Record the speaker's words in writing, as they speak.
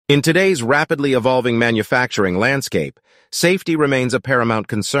In today's rapidly evolving manufacturing landscape, safety remains a paramount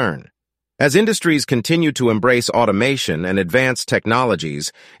concern. As industries continue to embrace automation and advanced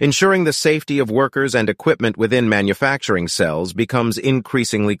technologies, ensuring the safety of workers and equipment within manufacturing cells becomes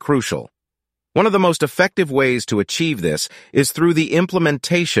increasingly crucial. One of the most effective ways to achieve this is through the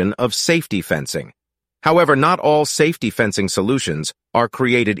implementation of safety fencing. However, not all safety fencing solutions are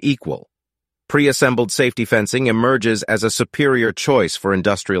created equal. Pre-assembled safety fencing emerges as a superior choice for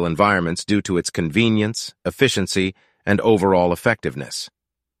industrial environments due to its convenience, efficiency, and overall effectiveness.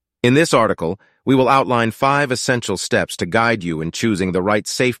 In this article, we will outline 5 essential steps to guide you in choosing the right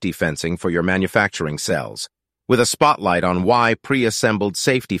safety fencing for your manufacturing cells, with a spotlight on why pre-assembled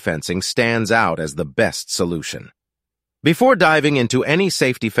safety fencing stands out as the best solution. Before diving into any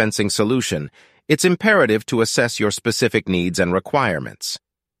safety fencing solution, it's imperative to assess your specific needs and requirements.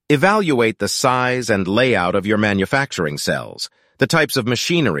 Evaluate the size and layout of your manufacturing cells, the types of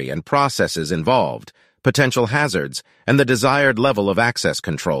machinery and processes involved, potential hazards, and the desired level of access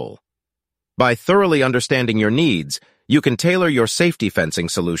control. By thoroughly understanding your needs, you can tailor your safety fencing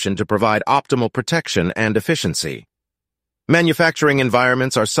solution to provide optimal protection and efficiency. Manufacturing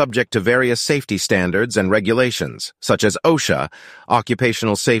environments are subject to various safety standards and regulations, such as OSHA,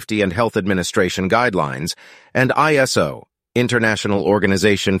 Occupational Safety and Health Administration Guidelines, and ISO, International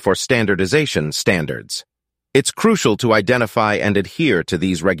Organization for Standardization Standards. It's crucial to identify and adhere to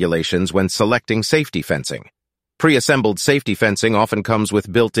these regulations when selecting safety fencing. Pre-assembled safety fencing often comes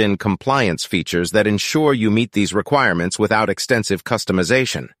with built-in compliance features that ensure you meet these requirements without extensive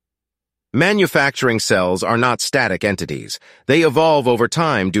customization. Manufacturing cells are not static entities. They evolve over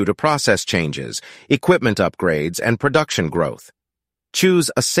time due to process changes, equipment upgrades, and production growth.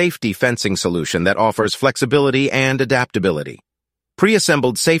 Choose a safety fencing solution that offers flexibility and adaptability.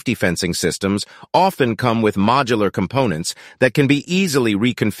 Pre-assembled safety fencing systems often come with modular components that can be easily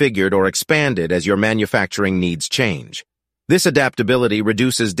reconfigured or expanded as your manufacturing needs change. This adaptability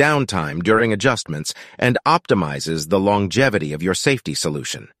reduces downtime during adjustments and optimizes the longevity of your safety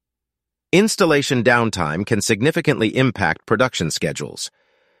solution. Installation downtime can significantly impact production schedules.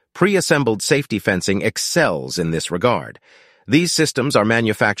 Pre-assembled safety fencing excels in this regard. These systems are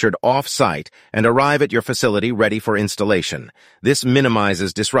manufactured off-site and arrive at your facility ready for installation. This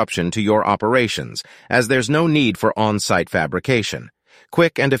minimizes disruption to your operations, as there's no need for on-site fabrication.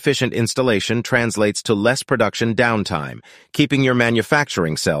 Quick and efficient installation translates to less production downtime, keeping your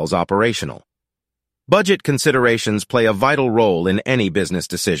manufacturing cells operational. Budget considerations play a vital role in any business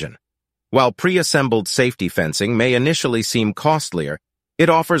decision. While pre-assembled safety fencing may initially seem costlier, it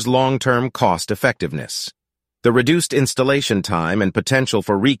offers long-term cost-effectiveness. The reduced installation time and potential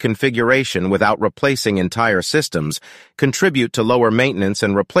for reconfiguration without replacing entire systems contribute to lower maintenance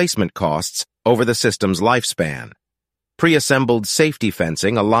and replacement costs over the system's lifespan. Pre-assembled safety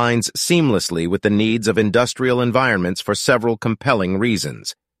fencing aligns seamlessly with the needs of industrial environments for several compelling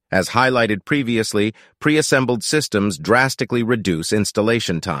reasons. As highlighted previously, pre-assembled systems drastically reduce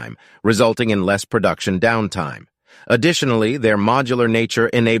installation time, resulting in less production downtime. Additionally, their modular nature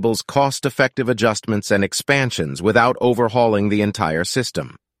enables cost-effective adjustments and expansions without overhauling the entire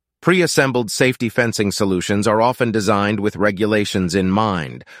system. Pre-assembled safety fencing solutions are often designed with regulations in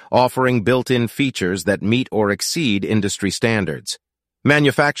mind, offering built-in features that meet or exceed industry standards.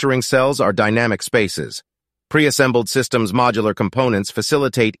 Manufacturing cells are dynamic spaces. Pre-assembled systems' modular components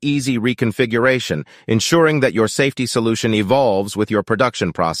facilitate easy reconfiguration, ensuring that your safety solution evolves with your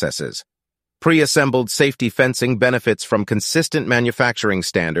production processes. Pre-assembled safety fencing benefits from consistent manufacturing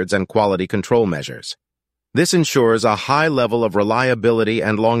standards and quality control measures. This ensures a high level of reliability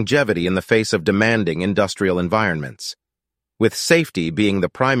and longevity in the face of demanding industrial environments. With safety being the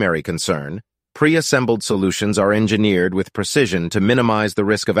primary concern, pre-assembled solutions are engineered with precision to minimize the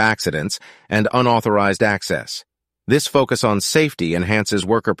risk of accidents and unauthorized access. This focus on safety enhances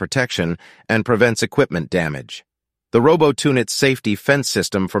worker protection and prevents equipment damage. The RoboTunit safety fence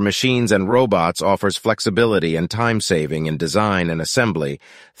system for machines and robots offers flexibility and time-saving in design and assembly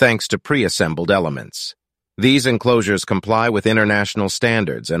thanks to pre-assembled elements. These enclosures comply with international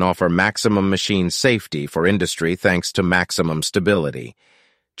standards and offer maximum machine safety for industry thanks to maximum stability.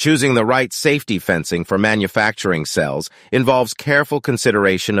 Choosing the right safety fencing for manufacturing cells involves careful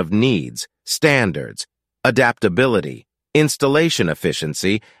consideration of needs, standards, adaptability, installation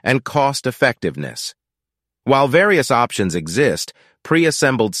efficiency, and cost-effectiveness. While various options exist,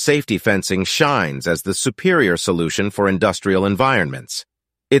 pre-assembled safety fencing shines as the superior solution for industrial environments.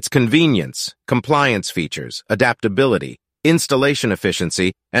 Its convenience, compliance features, adaptability, installation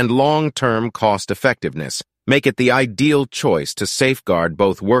efficiency, and long-term cost-effectiveness make it the ideal choice to safeguard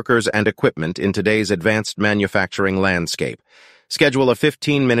both workers and equipment in today's advanced manufacturing landscape. Schedule a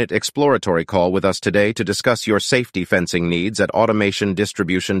 15-minute exploratory call with us today to discuss your safety fencing needs at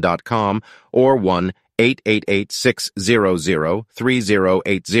automationdistribution.com or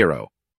 1-888-600-3080.